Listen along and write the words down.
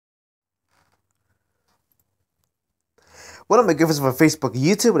What up, my good friends from Facebook,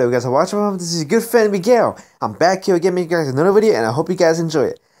 YouTube, whatever you guys are watching from? This is your good friend Miguel. I'm back here again making you guys another video, and I hope you guys enjoy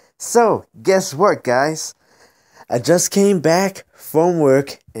it. So, guess what, guys? I just came back from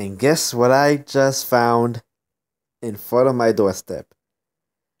work, and guess what I just found in front of my doorstep?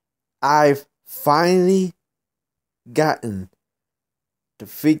 I've finally gotten the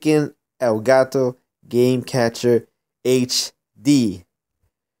freaking Elgato Game Catcher HD.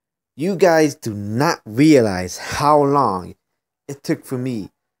 You guys do not realize how long it took for me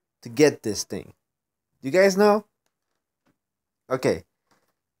to get this thing. Do you guys know? Okay.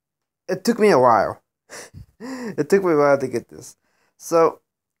 It took me a while. It took me a while to get this. So,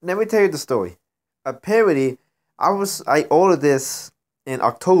 let me tell you the story. Apparently, I ordered this in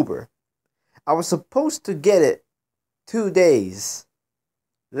October. I was supposed to get it 2 days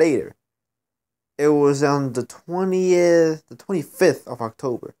later. It was on the 25th of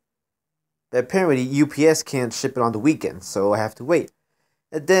October. But apparently, UPS can't ship it on the weekend, so I have to wait.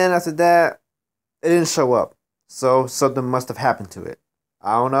 And then after that, it didn't show up. So something must have happened to it.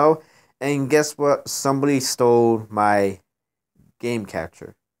 I don't know. And guess what? Somebody stole my game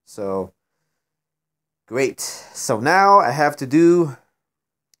catcher. So, great. So now I have to do,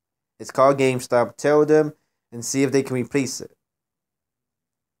 it's called GameStop, tell them and see if they can replace it.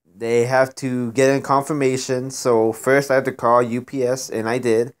 They have to get in confirmation. So first I have to call UPS, and I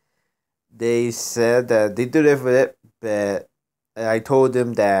did. They said that they delivered it, but I told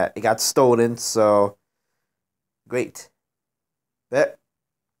them that it got stolen, so great. But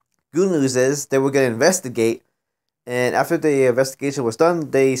good news is they were going to investigate, and after the investigation was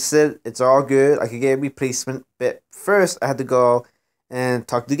done, they said it's all good, I could get a replacement, but first I had to go and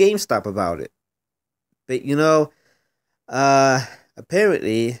talk to GameStop about it. But you know,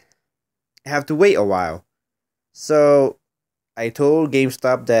 apparently I have to wait a while. So I told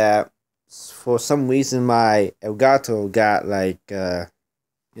GameStop that for some reason my Elgato got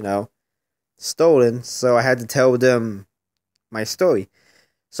stolen, so I had to tell them my story.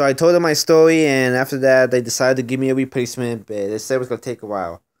 So I told them my story, and after that they decided to give me a replacement, but they said it was gonna take a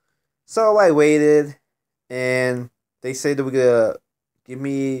while. So I waited, and they said they were gonna give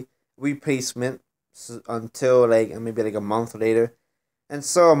me replacement until maybe a month later. And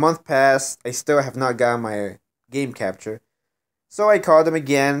so a month passed, I still have not gotten my game capture. So I called them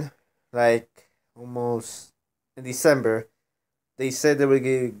again, almost in December. They said they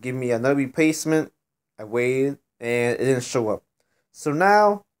would give me another replacement. I waited, and it didn't show up. So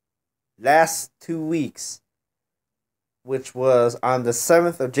now, last 2 weeks, which was on the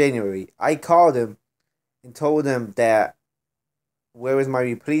 7th of January, I called them and told them that where is my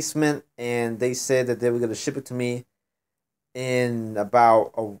replacement, and they said that they were going to ship it to me in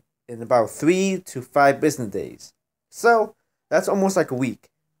about 3 to 5 business days. So that's almost like a week.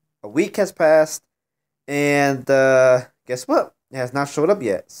 A week has passed, and guess what? It has not showed up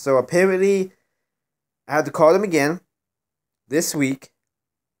yet. So apparently, I had to call them again this week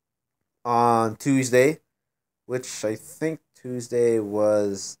on Tuesday, which I think Tuesday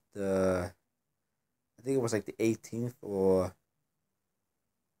was I think it was like the 18th or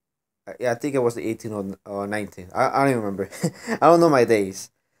yeah, I think it was the 18th or 19th. I don't even remember. I don't know my days.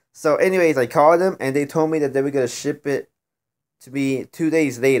 So anyways, I called them, and they told me that they were going to ship it to me 2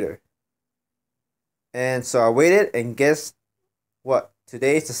 days later. And so I waited, and guess what?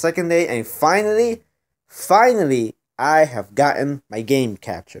 Today is the second day, and finally, I have gotten my game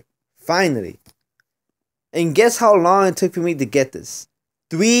capture. Finally. And guess how long it took for me to get this?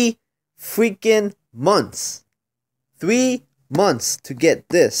 3 freaking months. 3 months to get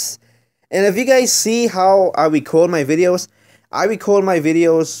this. And if you guys see how I record my videos, I record my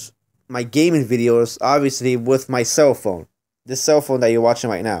videos, my gaming videos, obviously with my cell phone. This cell phone that you're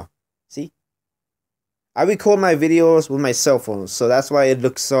watching right now. See? I record my videos with my cell phone, so that's why it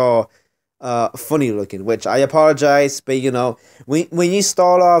looks so funny looking, which I apologize, but you know, when you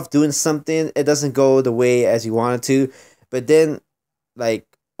start off doing something, it doesn't go the way as you want it to, but then,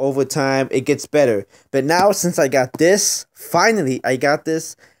 over time, it gets better. But now, since I got this, finally, I got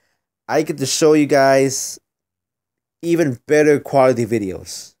this, I get to show you guys even better quality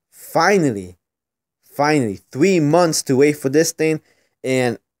videos. Finally, 3 months to wait for this thing,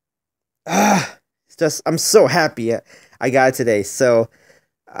 and I'm so happy I got it today. So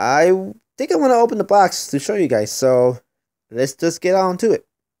I think I'm gonna open the box to show you guys. So let's just get on to it.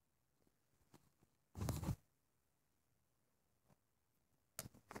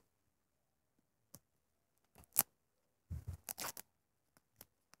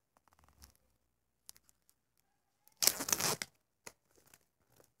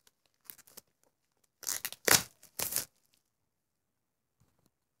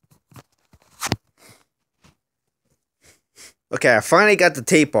 Okay, I finally got the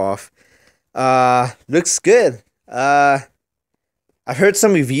tape off. Looks good. I've heard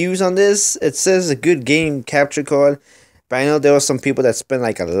some reviews on this. It says a good game capture card, but I know there were some people that spent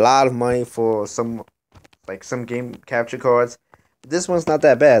like a lot of money for some game capture cards. This one's not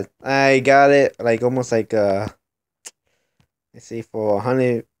that bad. I got it like almost like let's see, for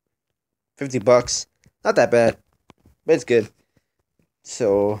 $150. Not that bad, but it's good.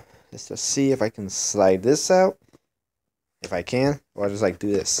 So let's just see if I can slide this out. If I can, or I'll just like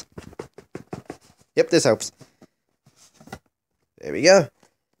do this. Yep, this helps. There we go.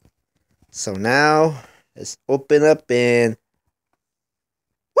 So now let's open up and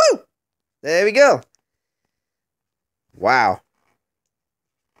woo! There we go. Wow.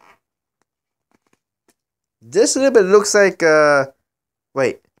 This a little bit looks like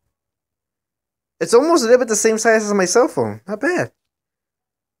wait. It's almost a little bit the same size as my cell phone. Not bad.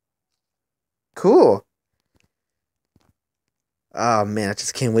 Cool. Oh man, I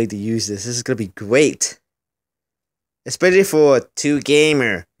just can't wait to use this. This is gonna be great. Especially for a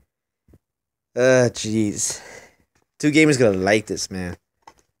 2-gamer. Jeez. 2-gamers gonna like this, man.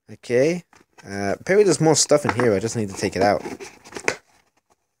 Okay. Apparently there's more stuff in here. I just need to take it out.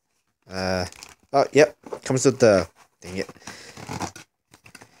 Oh, yep. Comes with the... Dang it.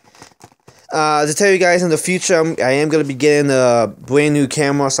 To tell you guys, in the future, I am going to be getting a brand new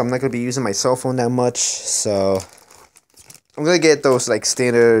camera, so I'm not going to be using my cell phone that much, so... I'm going to get those, like,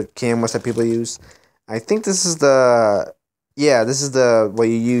 standard cameras that people use. I think this is the... Yeah, this is the... what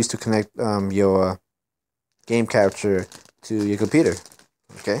you use to connect, your game capture to your computer.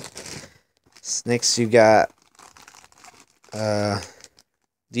 Okay. Next, you got...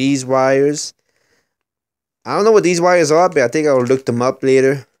 these wires. I don't know what these wires are, but I think I'll look them up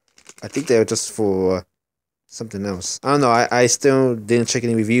later. I think they're just for something else. I don't know. I still didn't check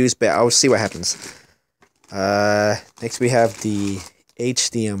any reviews, but I'll see what happens. Next we have the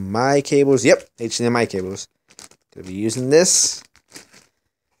HDMI cables. Yep, HDMI cables. Gonna be using this.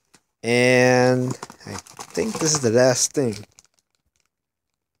 And I think this is the last thing.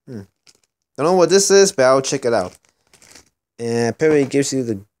 Don't know what this is, but I'll check it out. And apparently it gives you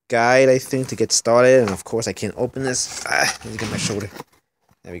the guide, I think, to get started. And of course I can't open this. Let me get my shoulder.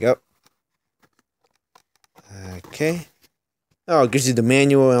 There we go. Okay. Oh, it gives you the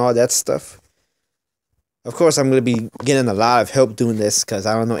manual and all that stuff. Of course, I'm going to be getting a lot of help doing this because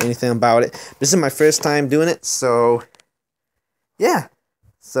I don't know anything about it. This is my first time doing it, so yeah.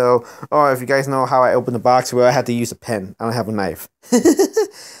 So, if you guys know how I open the box, well, I had to use a pen. I don't have a knife.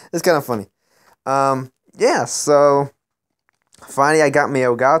 It's kind of funny. Yeah, so finally I got my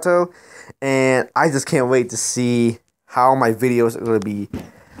Elgato, and I just can't wait to see how my videos are going to be.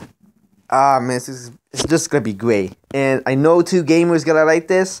 Man, it's just going to be great. And I know 2-gamers going to like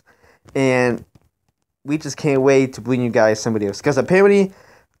this, and we just can't wait to bring you guys some videos. Because apparently,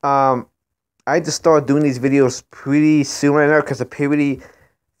 I just started doing these videos pretty soon right now. Because apparently,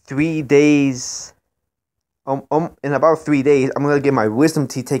 3 days, in about 3 days, I'm going to get my wisdom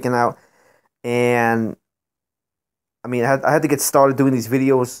teeth taken out. And, I mean, I had to get started doing these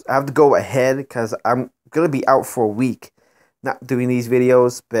videos. I have to go ahead because I'm going to be out for a week not doing these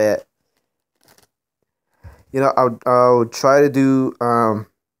videos. But, you know, I'll try to do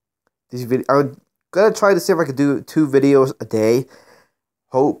these videos. I'm gonna try to see if I could do 2 videos a day.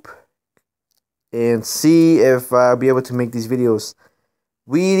 Hope. And see if I'll be able to make these videos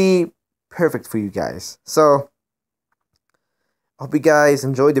really perfect for you guys. So, hope you guys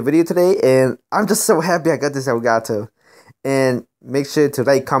enjoyed the video today. And I'm just so happy I got this Elgato. And make sure to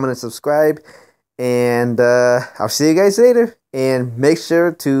like, comment, and subscribe. And I'll see you guys later. And make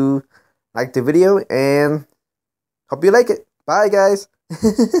sure to like the video. And hope you like it. Bye, guys.